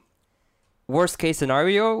worst case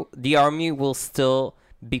scenario, the army will still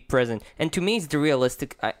be present. And to me, it's the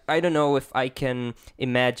realistic. I don't know if I can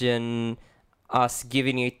imagine us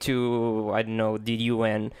giving it to, I don't know, the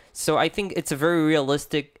UN. So I think it's a very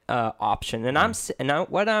realistic option. And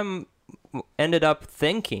what I'm ended up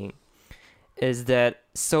thinking is that,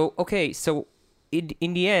 so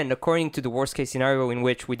in the end, according to the worst case scenario in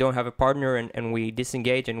which we don't have a partner and we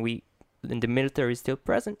disengage and the military is still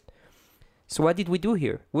present, so what did we do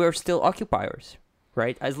here? We're still occupiers,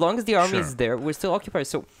 right? As long as the army is there, we're still occupiers.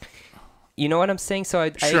 So you know what I'm saying? So I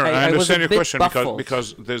understand your question baffled.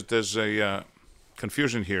 because there's a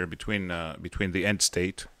confusion here between the end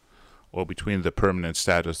state, or between the permanent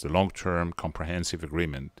status, the long-term comprehensive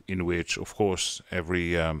agreement, in which, of course,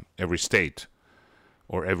 every state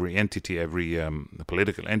or every entity, every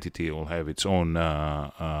political entity will have its own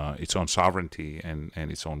sovereignty and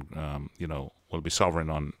its own will be sovereign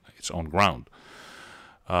on its own ground.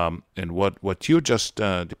 And what you just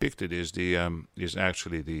depicted is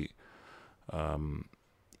actually the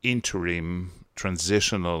interim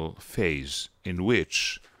transitional phase in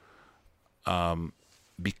which,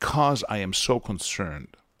 because I am so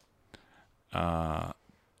concerned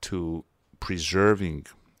to preserving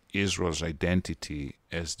Israel's identity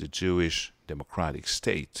as the Jewish democratic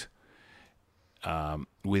state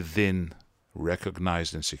within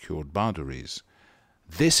recognized and secured boundaries,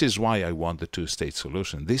 this is why I want the two-state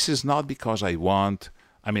solution. This is not because I'm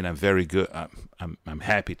very good. I'm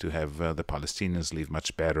happy to have the Palestinians live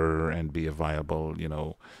much better and be a viable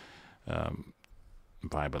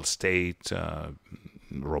state,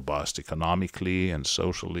 robust economically and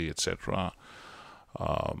socially, etc.,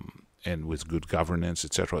 and with good governance,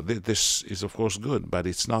 etc. This is, of course, good, but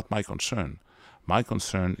it's not my concern. My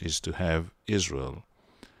concern is to have Israel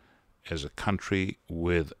as a country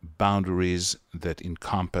with boundaries that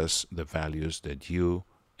encompass the values that you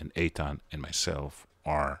and Eitan and myself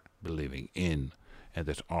are believing in, and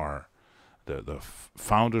that are the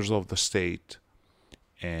founders of the state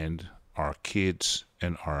and our kids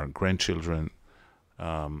and our grandchildren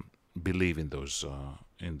believe in those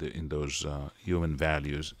human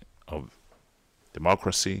values of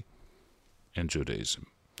democracy and Judaism.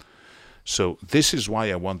 So this is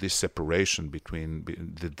why I want this separation between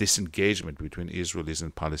the disengagement between Israelis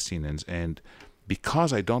and Palestinians, and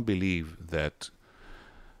because I don't believe that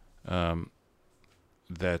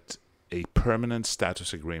that a permanent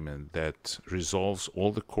status agreement that resolves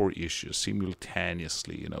all the core issues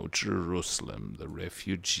simultaneously, Jerusalem, the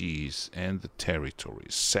refugees and the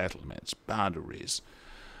territories, settlements, boundaries,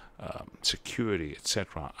 security,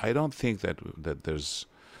 etc. I don't think that there's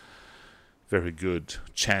very good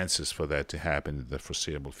chances for that to happen in the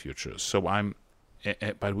foreseeable future. So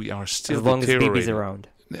but we are still As long as Bibi's deteriorating. around.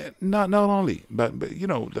 Not only, but you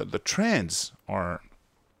know, the trends are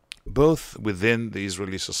both within the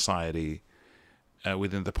Israeli society,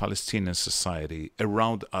 within the Palestinian society,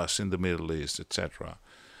 around us in the Middle East, etc.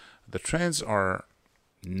 The trends are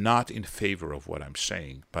not in favor of what I'm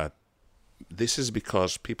saying, but this is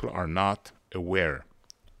because people are not aware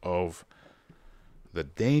of the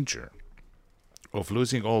danger of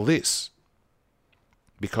losing all this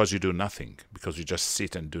because you do nothing, because you just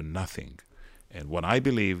sit and do nothing. And what I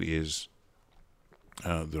believe is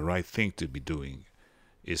the right thing to be doing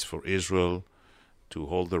is for Israel to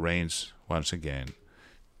hold the reins once again,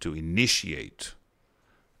 to initiate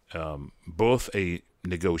both a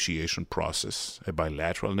negotiation process, a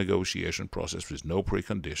bilateral negotiation process with no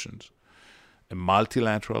preconditions, a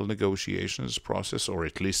multilateral negotiations process, or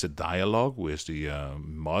at least a dialogue with the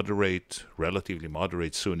relatively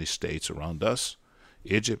moderate Sunni states around us,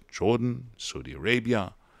 Egypt, Jordan, Saudi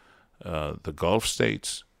Arabia, the Gulf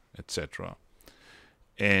states, etc.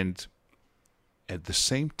 And at the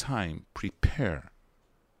same time, prepare,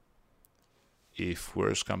 if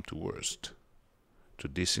worst come to worst, to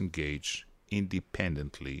disengage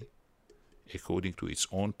independently, according to its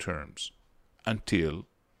own terms, until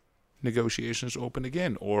negotiations open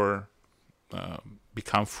again or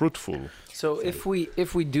become fruitful. So if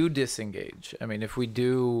we do disengage, I mean, if we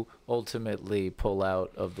do ultimately pull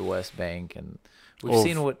out of the West Bank, and we've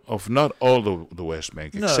seen what of not all the West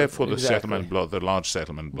Bank, No, except for the exactly. settlement block, the large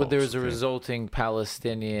settlement blocks. but there's a okay? resulting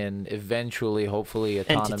Palestinian, eventually, hopefully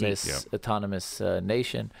autonomous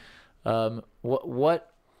nation. What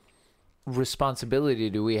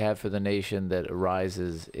responsibility do we have for the nation that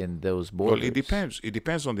arises in those borders? Well, it depends. It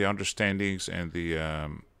depends on the understandings and the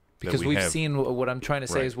Because we've seen what I'm trying to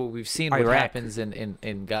say Right. is what we've seen what Iraq. happens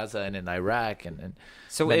in Gaza and in Iraq and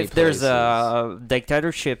So many if there's places. a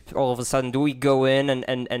dictatorship, all of a sudden, do we go in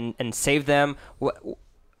and save them?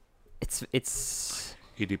 It's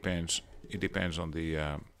It depends. It depends on the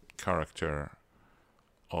character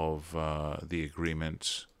of the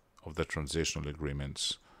agreements, of the transitional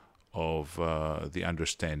agreements, of the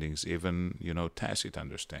understandings, even tacit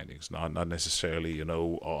understandings, not necessarily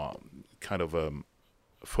kind of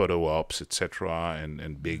photo ops, etc.,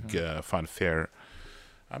 and big fanfare.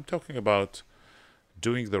 I'm talking about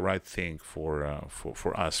doing the right thing for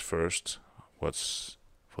us first, what's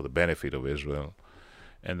for the benefit of Israel,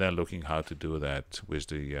 and then looking how to do that with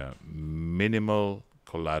the minimal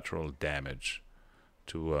collateral damage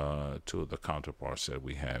to the counterparts that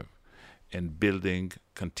we have, and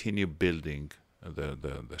continue building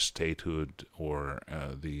the statehood or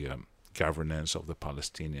the governance of the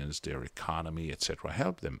Palestinians, their economy, etc.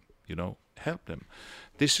 Help them, help them.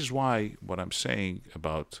 This is why what I'm saying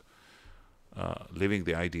about leaving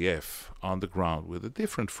the IDF on the ground with a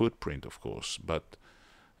different footprint, of course, but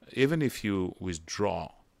even if you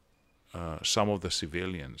withdraw some of the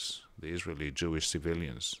civilians, the Israeli Jewish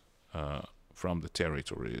civilians, from the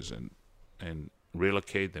territories and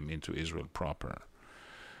relocate them into Israel proper,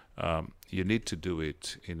 you need to do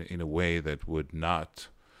it in a way that would not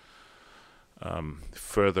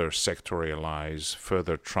further sectorialize,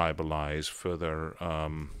 further tribalize, further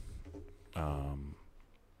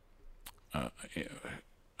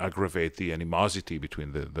aggravate the animosity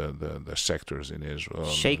between the sectors in Israel.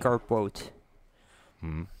 shake our boat.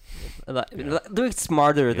 Hmm? Do it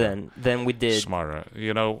smarter Yeah. than we did. Smarter,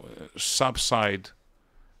 subside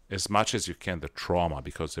as much as you can the trauma,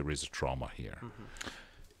 because there is a trauma here.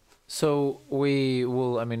 So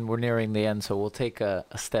we're nearing the end, so we'll take a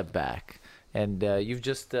step back. And you've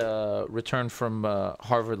just returned from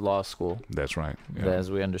Harvard Law School, That's right. as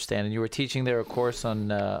we understand, and you were teaching there a course on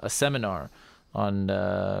a seminar on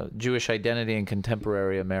Jewish identity in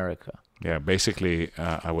contemporary America. Yeah, basically,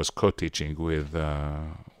 I was co-teaching with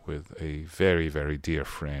a very, very dear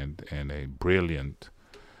friend and a brilliant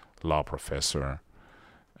law professor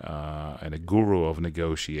and a guru of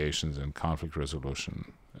negotiations and conflict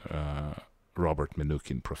resolution,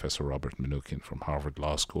 Professor Robert Minukin from Harvard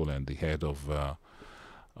Law School, and the head of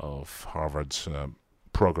Harvard's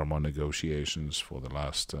program on negotiations for the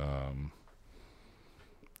last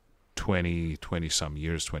 20-some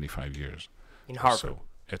years, 25 years. In Harvard. So,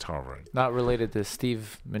 at Harvard. Not related to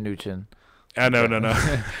Steve Mnuchin, No.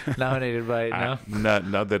 nominated by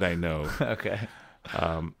Not that I know. Okay.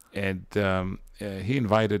 And he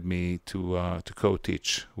invited me to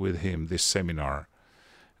co-teach with him this seminar.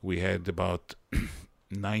 We had about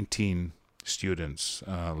 19 students,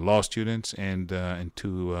 law students, and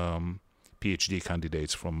two PhD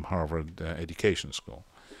candidates from Harvard Education School.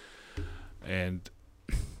 And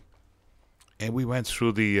And we went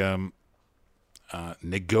through the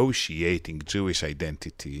negotiating Jewish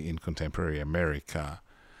identity in contemporary America.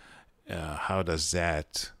 How does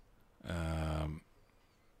that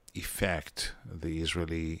affect the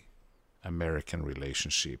Israeli-American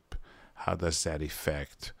relationship? How does that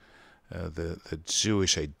affect the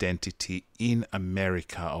Jewish identity in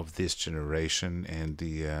America of this generation and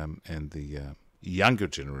the younger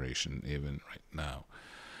generation even right now,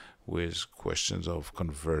 with questions of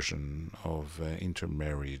conversion, of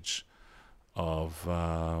intermarriage, of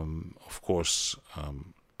course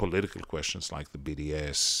political questions like the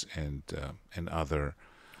BDS and other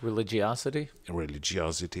Religiosity?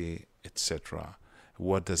 religiosity, etc.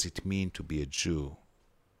 What does it mean to be a Jew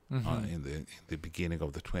in the beginning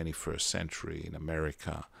of the 21st century in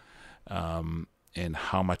America, and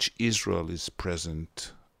how much Israel is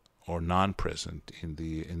present or non-present in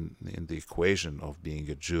the equation of being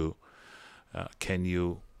a Jew? Can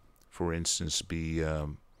you, for instance, be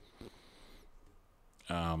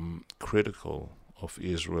critical of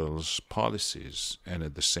Israel's policies and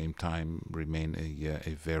at the same time remain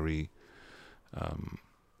a very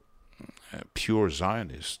pure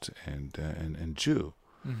Zionist and Jew?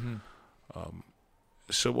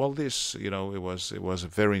 So all this, it was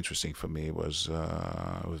very interesting for me. It was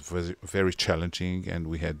very, very challenging, and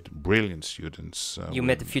we had brilliant students. You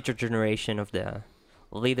met the future generation of the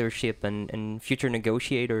leadership and future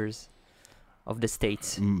negotiators of the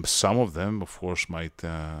states. Some of them, of course,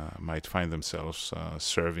 might find themselves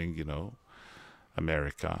serving,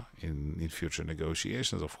 America in future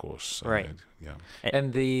negotiations. Of course, Right. Yeah.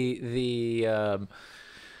 And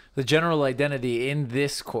the general identity in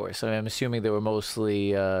this course, I'm assuming they were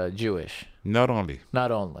mostly Jewish. Not only,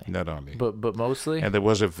 Not only, but mostly. and there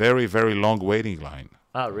was a very, very long waiting line.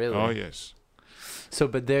 Oh, really? Oh yes. So,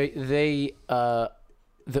 but they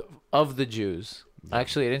of the Jews.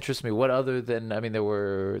 Actually, it interests me. What other than there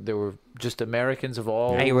were just Americans of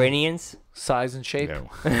all Iranians? size and shape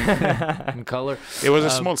Yeah. and color. It was a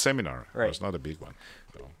small seminar. Right. It was not a big one.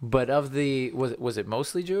 So, But of the was it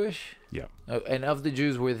mostly Jewish? yeah. And of the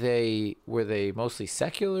Jews, were they mostly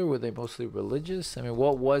secular? Were they mostly religious?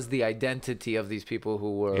 What was the identity of these people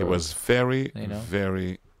who were? It was very, you know?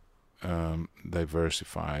 very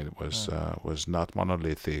diversified. It was not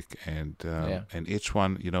monolithic, and Yeah. and each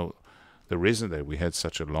one, the reason that we had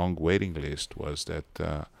such a long waiting list was that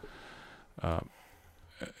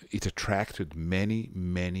it attracted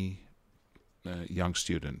many young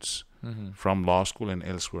students from law school and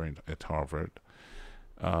elsewhere at Harvard.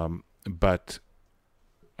 But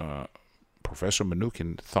Professor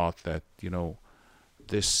Mnoukin thought that,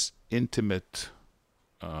 this intimate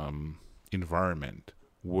environment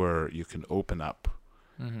where you can open up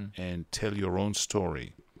and tell your own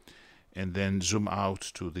story, and then zoom out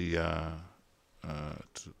to the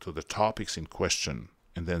to the topics in question,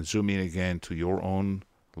 and then zoom in again to your own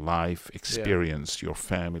life experience, your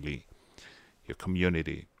family, your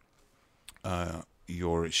community,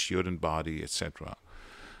 your student body, etc.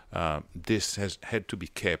 This has had to be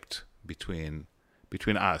kept between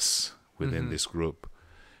us within this group,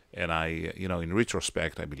 and I, in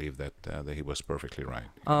retrospect, I believe that he was perfectly right.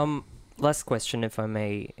 Last question, if I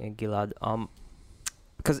may, Gilad.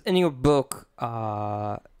 Because in your book,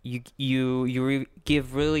 you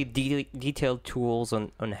give really detailed tools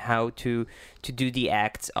on how to do the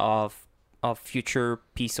acts of future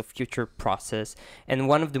peace, of future process. And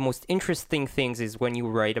one of the most interesting things is when you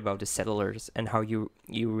write about the settlers and how you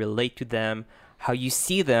relate to them, how you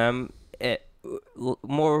see them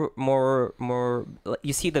more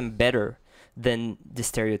you see them better than the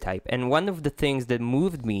stereotype. And one of the things that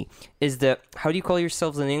moved me is how do you call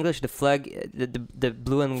yourselves in English? The flag, the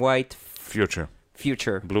blue and white Future.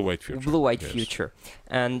 Blue, white future. Blue, white Yes. future.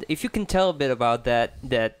 And if you can tell a bit about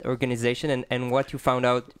that organization and what you found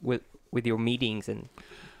out with your meetings and.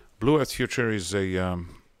 Blue White Future is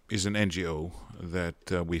an NGO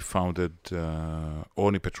that we founded,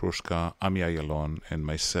 Oni Petrushka, Ami Ayalon, and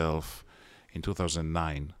myself in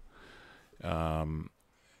 2009.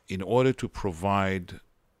 In order to provide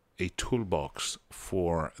a toolbox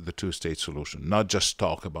for the two-state solution, not just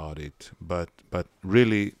talk about it, but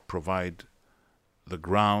really provide the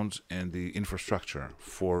grounds and the infrastructure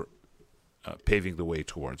for paving the way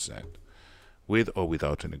towards that, with or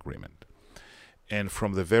without an agreement. And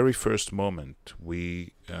from the very first moment,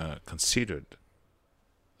 we considered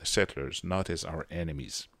the settlers not as our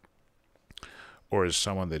enemies or as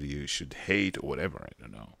someone that you should hate or whatever, I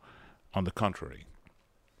don't know. On the contrary,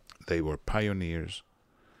 they were pioneers.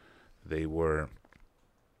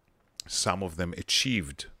 Some of them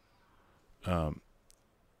achieved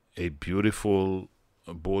a beautiful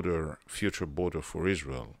future border for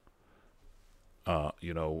Israel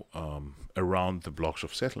around the blocks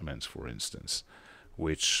of settlements, for instance,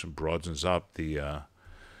 which broadens up the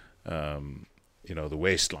the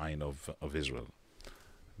waistline of Israel,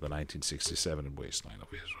 the 1967 waistline of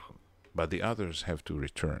Israel. But the others have to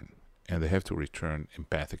return, and they have to return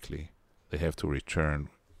empathically. They have to return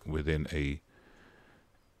within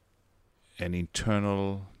an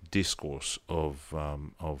internal discourse of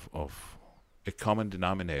a common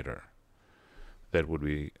denominator that would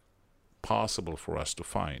be possible for us to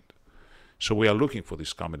find. So we are looking for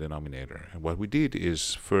this common denominator. And what we did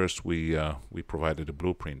is first we provided a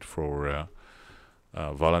blueprint for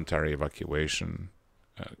voluntary evacuation,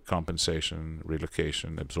 compensation,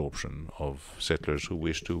 relocation, absorption of settlers who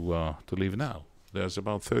wish to leave now. There's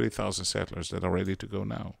about 30,000 settlers that are ready to go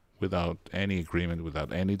now, without any agreement,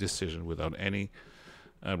 without any decision, without any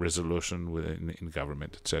resolution in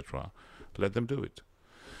government, etc. Let them do it.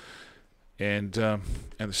 And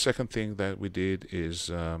the second thing that we did is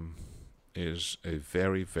a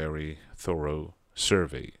very, very thorough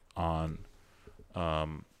survey on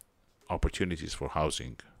opportunities for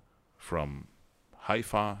housing from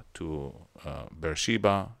Haifa to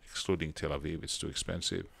Beersheba, excluding Tel Aviv. It's too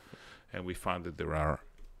expensive. And we found that there are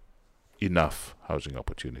enough housing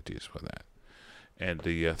opportunities for that. And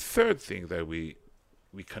the third thing that we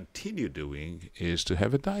continue doing is to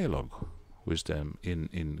have a dialogue with them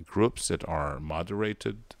in groups that are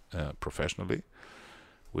moderated professionally,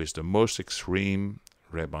 with the most extreme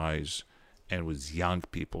rabbis and with young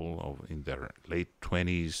people in their late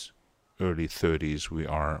 20s, early 30s.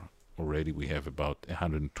 We have about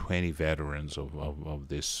 120 veterans of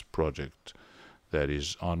this project that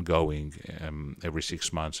is ongoing. Every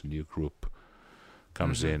 6 months a new group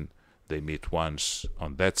comes in. They meet once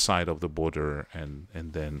on that side of the border and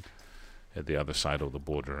then at the other side of the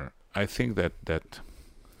border. I think that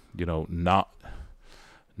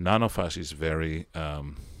none of us is very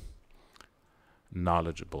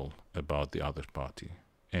knowledgeable about the other party,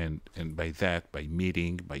 and by that, by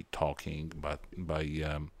meeting, by talking, but by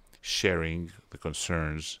sharing the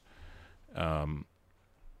concerns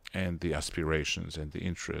and the aspirations and the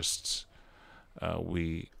interests,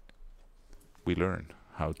 we learn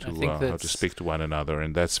how to speak to one another,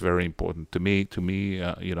 and that's very important to me.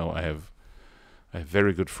 I have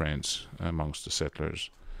very good friends amongst the settlers,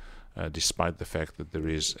 despite the fact that there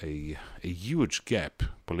is a huge gap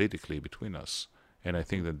politically between us. And I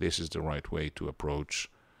think that this is the right way to approach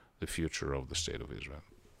the future of the State of Israel.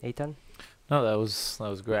 Eitan? No, that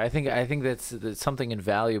was great. I think that's something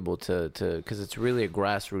invaluable to because it's really a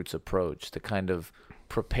grassroots approach to kind of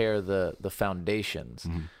prepare the foundations,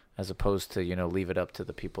 as opposed to leave it up to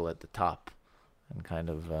the people at the top and kind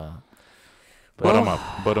of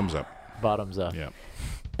Bottoms up. Bottoms up. Yeah.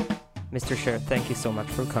 Mr. Sher, thank you so much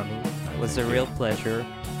for coming. It was a real pleasure.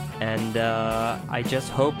 And I just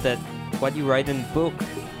hope that what you write in the book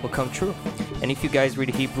will come true. And if you guys read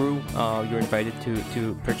Hebrew, you're invited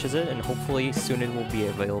to purchase it. And hopefully soon it will be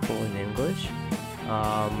available in English.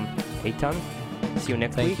 Eitan, see you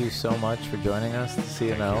next week. Thank you so much for joining us. See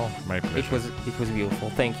you now. My pleasure. It was beautiful.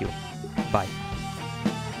 Thank you. Bye.